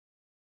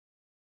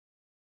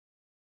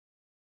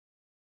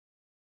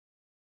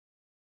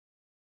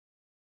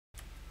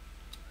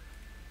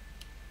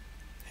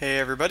Hey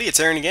everybody, it's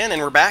Aaron again,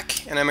 and we're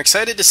back, and I'm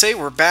excited to say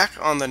we're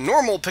back on the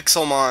normal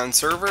Pixelmon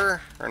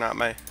server, or not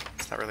my,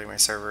 it's not really my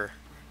server,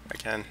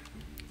 I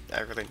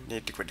really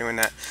need to quit doing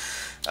that.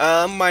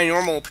 My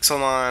normal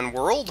Pixelmon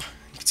world.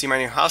 You can see my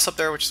new house up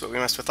there, which is what we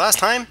messed with last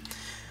time,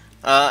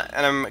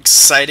 and I'm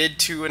excited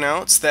to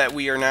announce that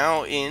we are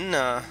now in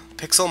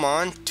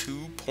Pixelmon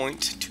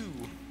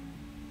 2.2. I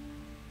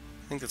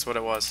think that's what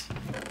it was.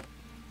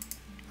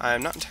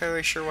 I'm not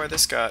entirely sure why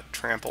this got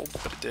trampled,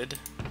 but it did.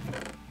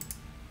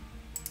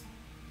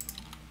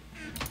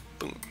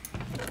 Boom.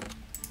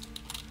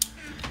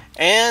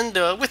 And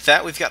with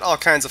that, we've got all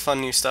kinds of fun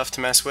new stuff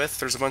to mess with.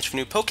 There's a bunch of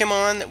new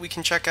Pokemon that we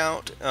can check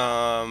out,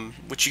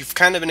 which you've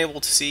kind of been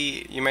able to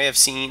see. You may have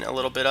seen a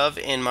little bit of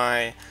in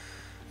my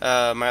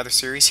my other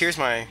series. Here's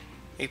my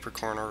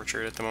apricorn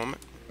orchard at the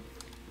moment.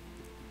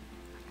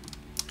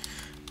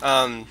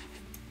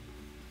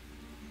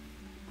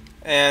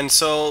 And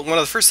so one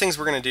of the first things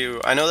we're going to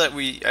do, I know that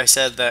I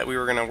said that we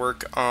were going to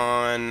work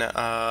on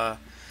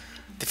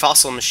the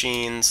fossil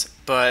machines,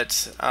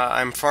 but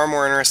I'm far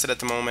more interested at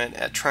the moment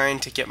at trying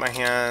to get my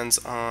hands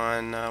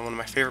on one of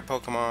my favorite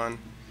Pokemon.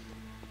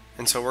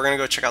 And so we're going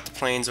to go check out the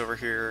plains over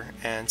here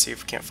and see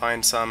if we can't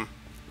find some.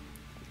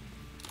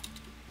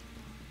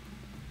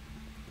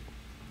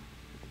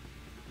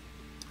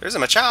 There's a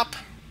Machop.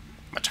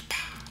 Machop.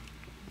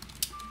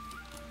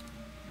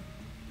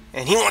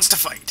 And he wants to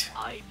fight.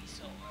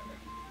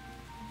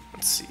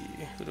 Let's see,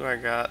 who do I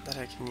got that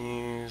I can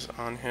use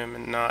on him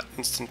and not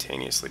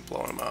instantaneously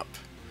blow him up?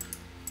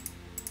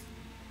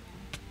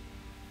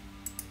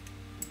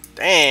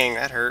 Dang,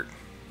 that hurt.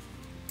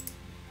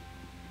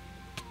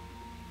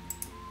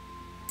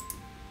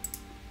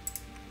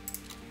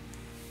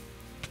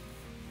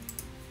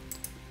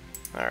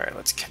 Alright,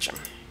 let's catch him.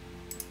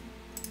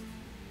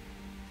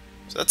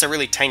 So that's a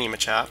really tiny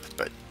Machop,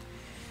 but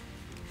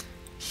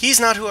he's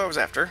not who I was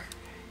after.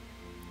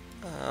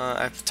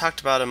 I've talked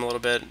about him a little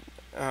bit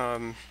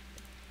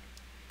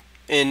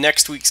in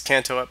next week's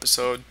Kanto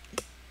episode.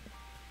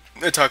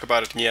 I talk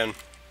about it again,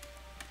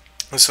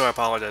 so I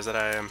apologize that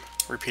I am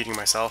repeating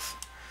myself,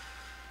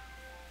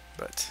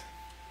 but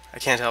I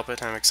can't help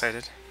it. I'm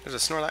excited. There's a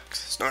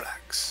Snorlax.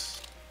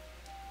 Snorlax.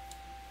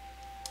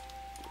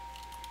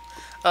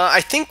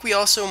 I think we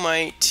also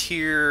might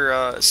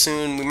here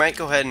soon. We might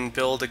go ahead and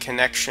build a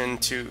connection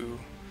to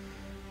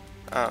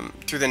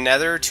through the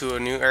Nether to a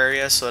new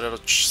area, so that it'll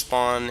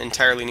spawn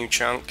entirely new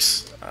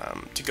chunks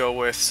to go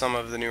with some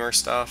of the newer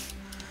stuff.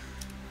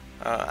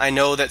 I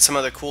know that some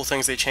of the cool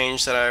things they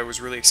changed that I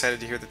was really excited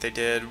to hear that they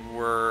did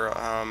were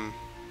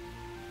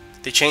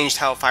they changed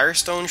how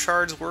Firestone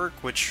shards work,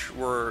 which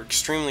were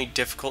extremely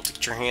difficult to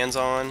get your hands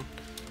on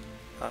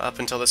up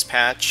until this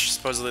patch.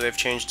 Supposedly they've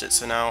changed it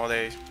so now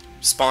they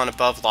spawn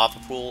above lava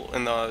pool,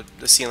 in the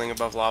ceiling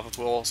above lava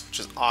pools, which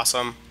is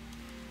awesome.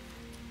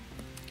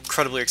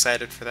 Incredibly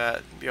excited for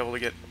that. Be able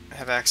to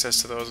have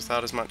access to those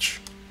without as much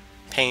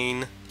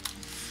pain.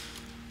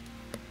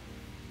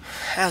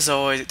 As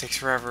always, it takes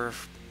forever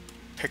for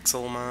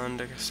Pixelmon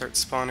to start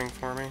spawning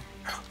for me.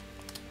 Oh,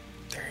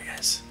 there he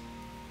is.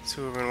 That's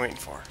who we've been waiting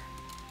for.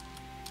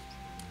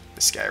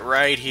 This guy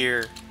right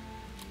here.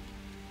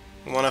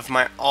 One of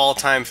my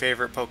all-time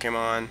favorite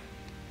Pokemon.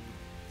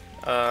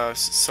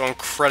 So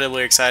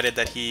incredibly excited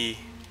that they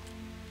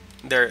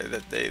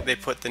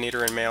put the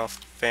Nidoran male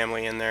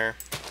family in there.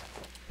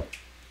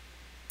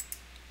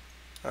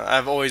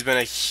 I've always been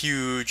a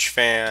huge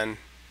fan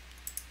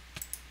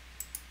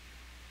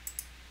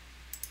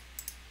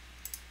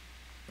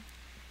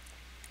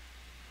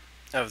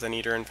of the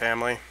Nidoran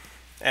family,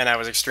 and I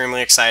was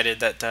extremely excited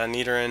that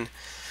Nidoran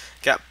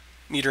got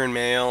Nidoran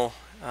male,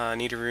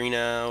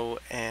 Nidorino,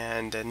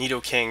 and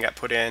Nidoking got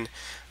put in.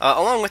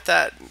 Along with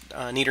that,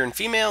 Nidoran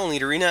female,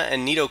 Nidorina,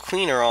 and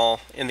Nidoqueen are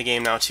all in the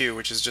game now too,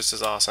 which is just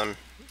as awesome.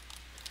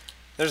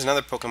 There's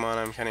another Pokemon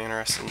I'm kind of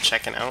interested in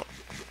checking out.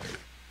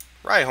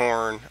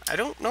 Rhyhorn. I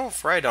don't know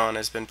if Rhydon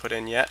has been put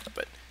in yet,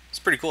 but it's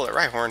pretty cool that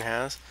Rhyhorn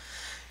has.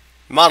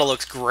 The model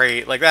looks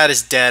great. Like, that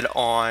is dead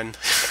on.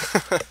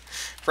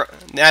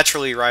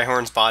 Naturally,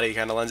 Rhyhorn's body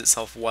kind of lends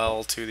itself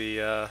well to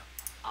the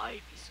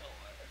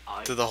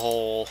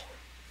whole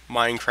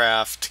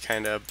Minecraft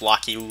kind of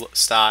blocky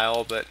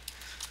style, but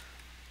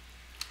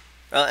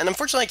and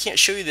unfortunately I can't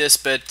show you this,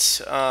 but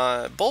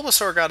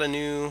Bulbasaur got a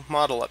new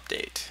model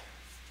update,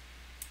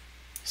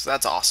 so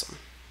that's awesome.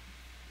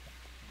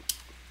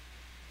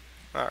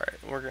 Alright,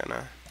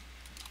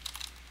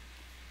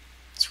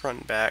 let's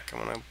run back. I'm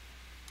gonna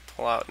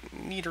pull out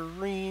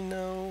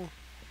Nidorino,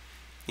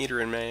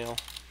 Nidoran male.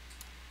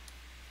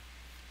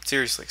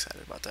 Seriously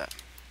excited about that.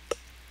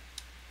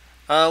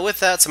 With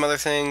that, some other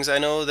things. I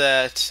know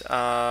that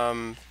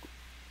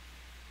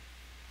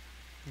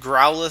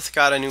Growlithe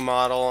got a new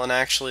model, and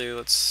actually,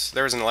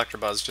 there was an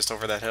Electabuzz just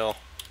over that hill.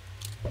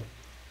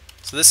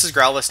 So this is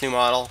Growlithe's new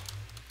model.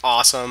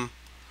 Awesome.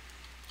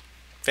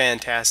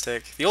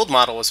 Fantastic. The old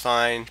model was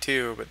fine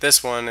too, but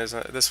this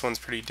one's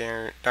pretty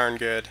darn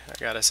good, I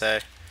gotta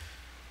say.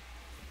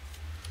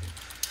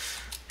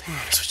 I'm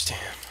gonna switch to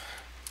him.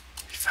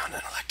 We found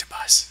an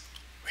Electabuzz.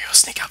 We will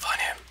sneak up on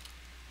him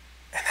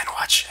and then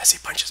watch as he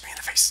punches me in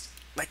the face.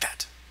 Like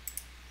that.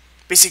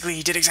 Basically,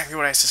 he did exactly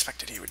what I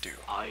suspected he would do.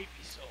 Alright,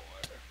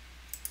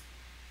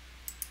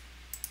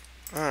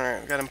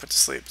 we got him put to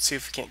sleep. Let's see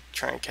if we can't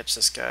try and catch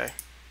this guy.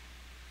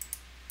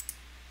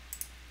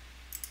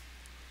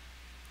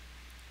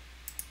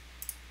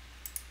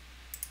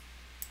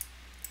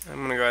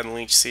 I'm gonna go ahead and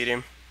leech seed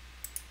him.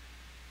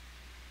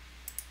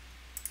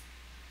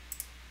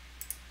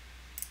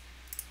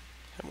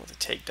 Hit him with a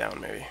takedown,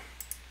 maybe.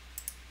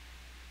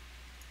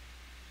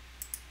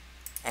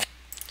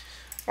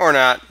 Or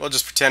not. We'll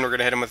just pretend we're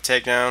gonna hit him with a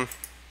takedown.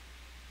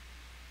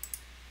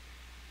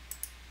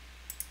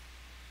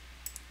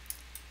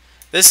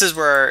 This is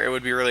where it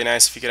would be really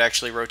nice if you could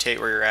actually rotate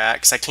where you're at,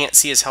 because I can't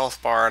see his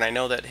health bar, and I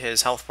know that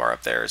his health bar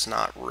up there is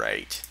not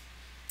right.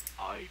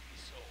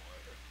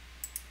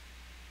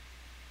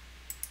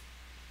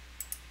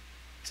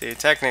 See,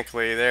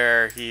 technically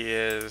there he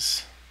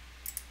is.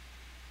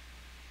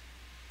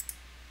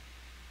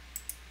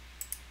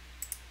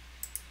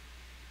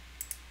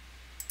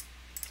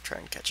 Try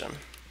and catch him.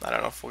 I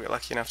don't know if we'll get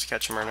lucky enough to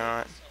catch him or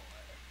not.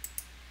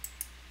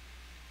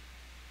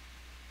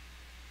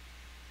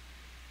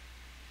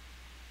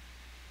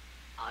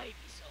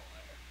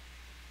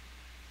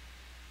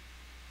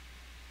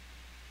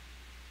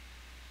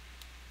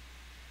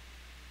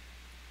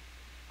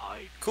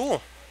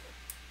 Cool.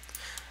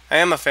 I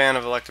am a fan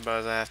of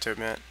Electabuzz, I have to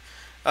admit.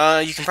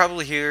 You can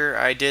probably hear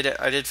I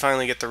did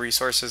finally get the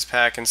resources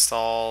pack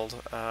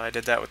installed. I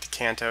did that with the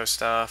Kanto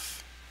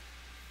stuff.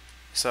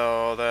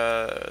 So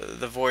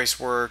the voice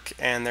work,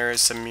 and there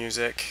is some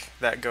music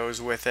that goes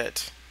with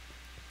it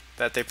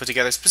that they put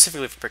together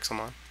specifically for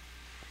Pixelmon.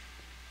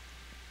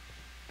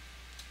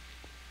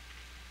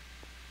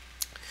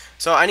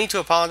 So I need to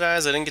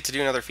apologize. I didn't get to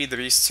do another Feed the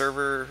Beast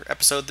server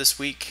episode this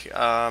week.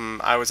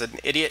 I was an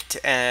idiot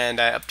and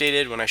I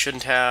updated when I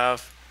shouldn't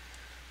have.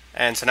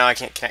 And so now I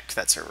can't connect to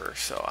that server.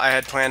 So I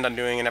had planned on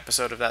doing an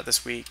episode of that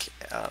this week,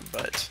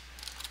 but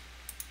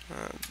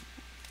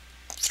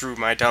through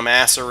my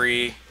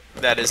dumbassery,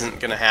 that isn't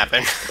going to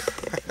happen.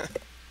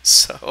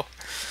 So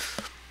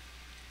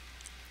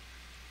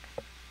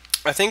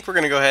I think we're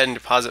going to go ahead and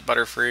deposit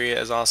Butterfree,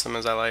 as awesome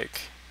as I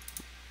like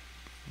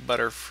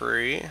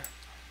Butterfree.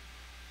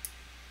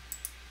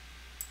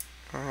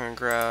 I'm going to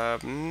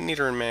grab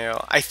Nidoran and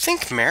Mail. I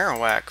think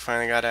Marowak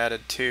finally got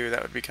added too.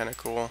 That would be kind of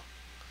cool.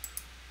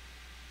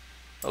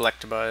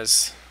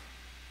 Electabuzz.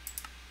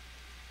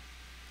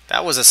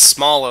 That was a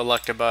small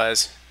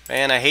Electabuzz.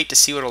 Man, I hate to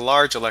see what a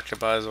large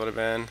Electabuzz would have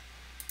been.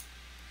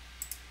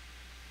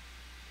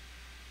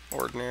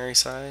 Ordinary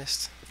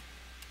sized.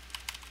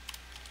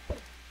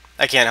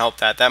 I can't help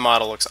that. That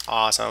model looks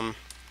awesome.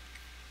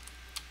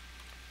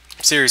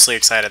 I'm seriously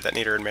excited that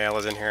Nidoran and Mail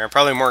is in here. I'm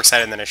probably more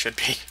excited than I should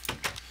be.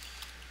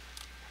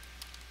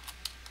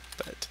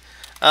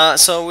 But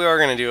so we are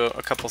going to do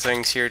a couple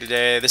things here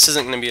today. This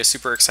isn't going to be a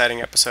super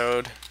exciting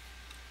episode,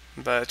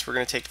 but we're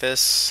going to take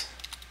this.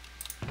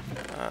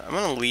 I'm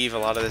going to leave a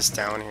lot of this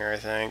down here, I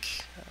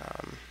think.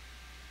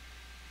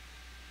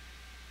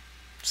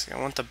 See, I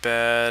want the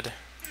bed.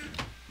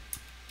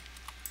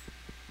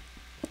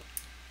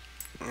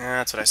 Yeah,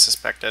 that's what I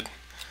suspected.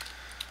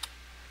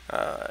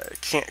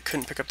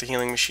 Couldn't pick up the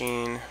healing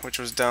machine, which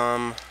was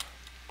dumb.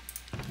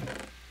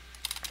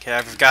 Okay,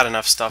 I've got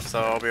enough stuff though.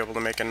 I'll be able to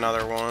make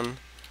another one.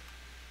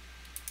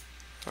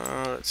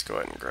 Let's go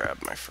ahead and grab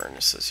my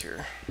furnaces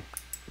here.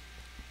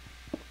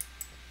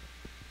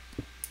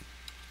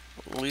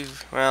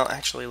 Well,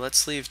 actually,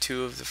 let's leave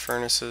 2 of the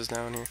furnaces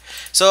down here.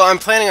 So I'm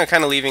planning on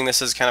kind of leaving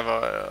this as kind of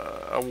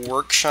a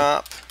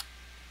workshop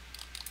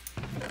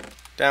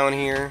down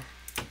here.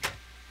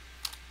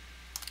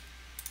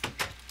 I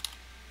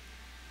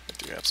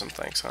do have some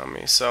planks on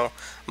me, so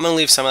I'm gonna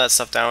leave some of that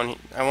stuff down.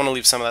 I want to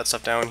leave some of that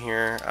stuff down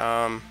here.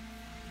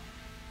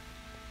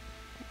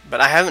 But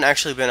I haven't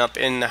actually been up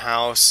in the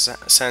house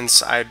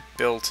since I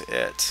built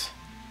it.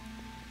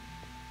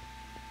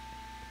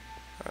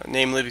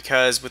 Namely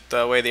because with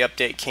the way the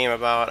update came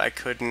about, I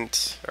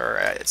couldn't, or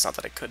it's not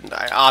that I couldn't,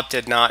 I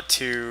opted not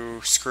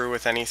to screw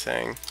with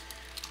anything.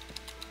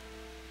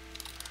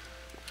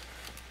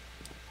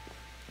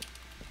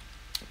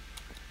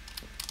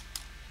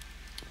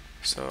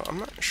 So I'm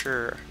not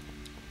sure.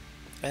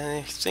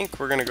 I think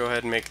we're going to go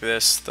ahead and make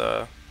this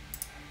the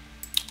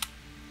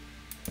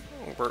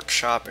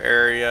workshop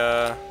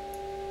area.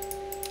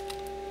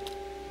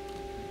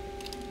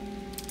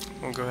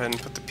 We'll go ahead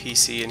and put the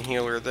PC and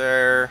healer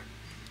there.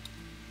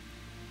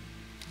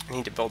 I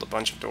need to build a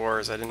bunch of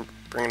doors. I didn't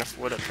bring enough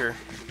wood up here.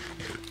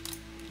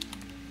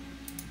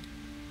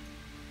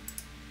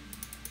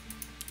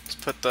 Let's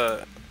put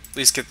at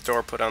least get the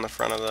door put on the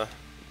front of the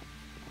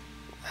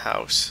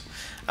house.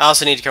 I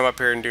also need to come up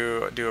here and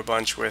do a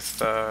bunch with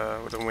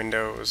the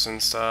windows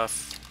and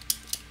stuff.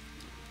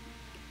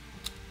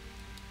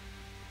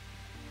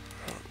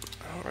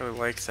 I don't really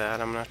like that.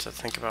 I'm gonna have to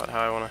think about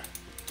how I want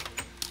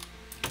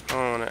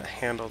to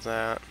handle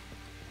that.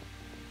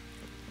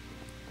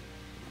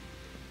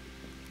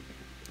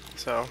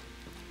 So,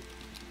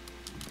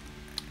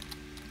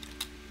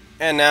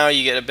 and now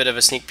you get a bit of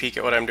a sneak peek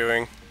at what I'm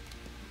doing.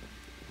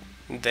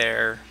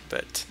 there,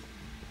 but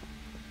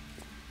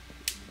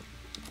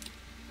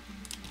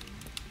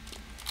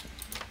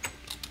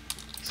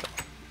so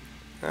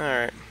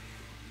alright.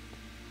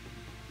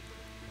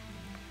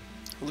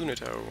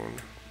 Lunatone.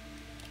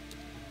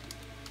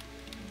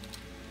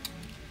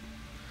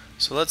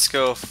 So let's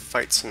go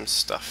fight some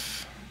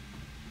stuff.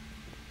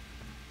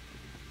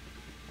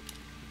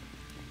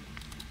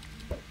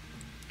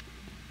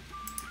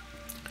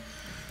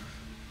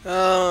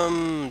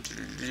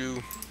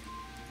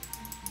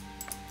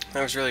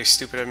 That was really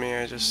stupid of me.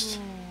 I just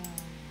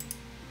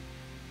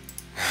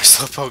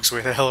Slowpoke's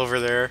way the hell over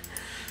there.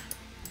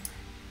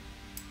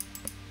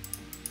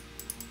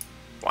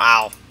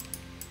 Wow.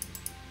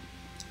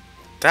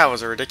 That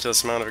was a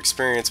ridiculous amount of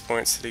experience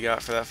points that he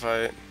got for that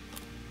fight.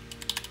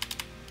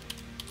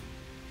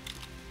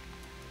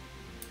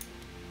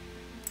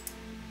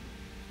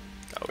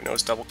 Oh, we know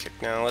it's double kick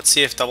now. Let's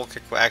see if double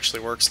kick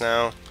actually works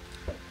now.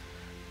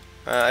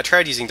 I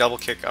tried using double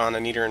kick on a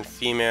Nidoran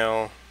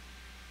female.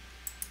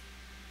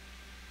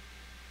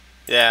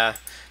 Yeah.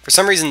 For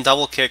some reason,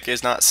 double kick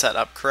is not set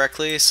up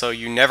correctly, so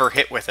you never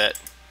hit with it.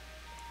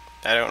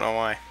 I don't know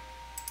why.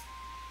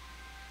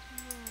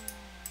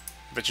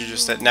 But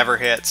it never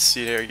hits.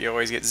 You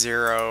always get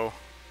 0.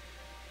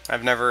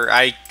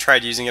 I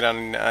tried using it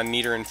on a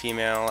Nidoran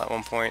female at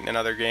one point in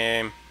another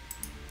game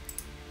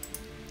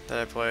that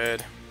I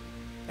played,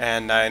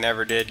 and I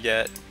never did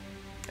get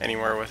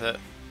anywhere with it.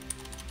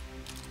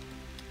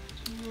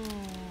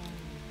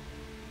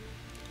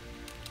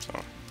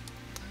 So,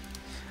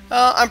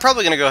 I'm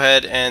probably going to go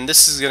ahead, and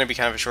this is going to be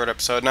kind of a short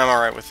episode, and I'm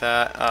alright with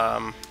that.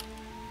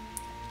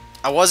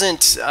 I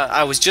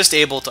was just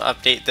able to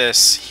update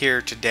this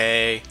here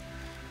today,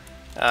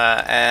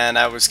 and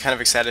I was kind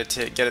of excited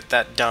to get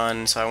that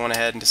done, so I went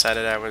ahead and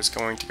decided I was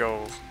going to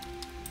go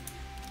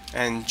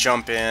and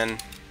jump in.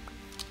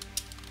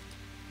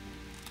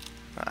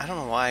 I don't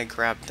know why I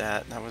grabbed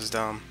that. That was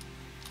dumb.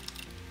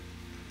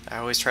 I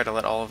always try to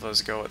let all of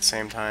those go at the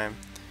same time.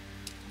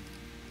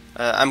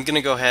 I'm going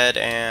to go ahead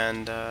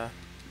and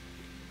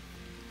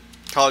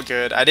call it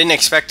good. I didn't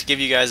expect to give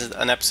you guys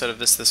an episode of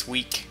this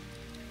week,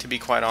 to be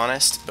quite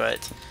honest,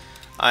 but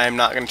I'm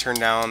not going to turn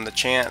down the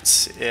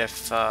chance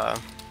if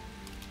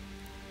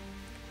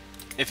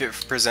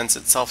it presents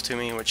itself to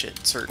me, which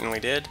it certainly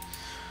did.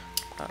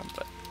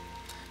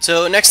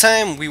 So next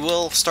time we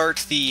will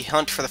start the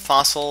hunt for the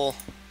fossil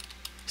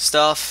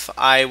stuff.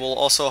 I will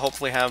also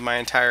hopefully have my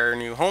entire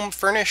new home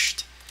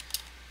furnished,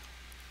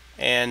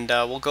 and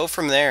we'll go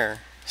from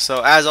there.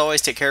 So as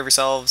always, take care of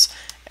yourselves,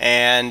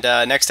 and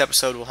next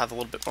episode we'll have a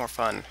little bit more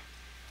fun.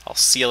 I'll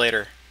see you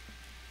later.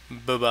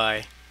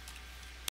 Bye-bye.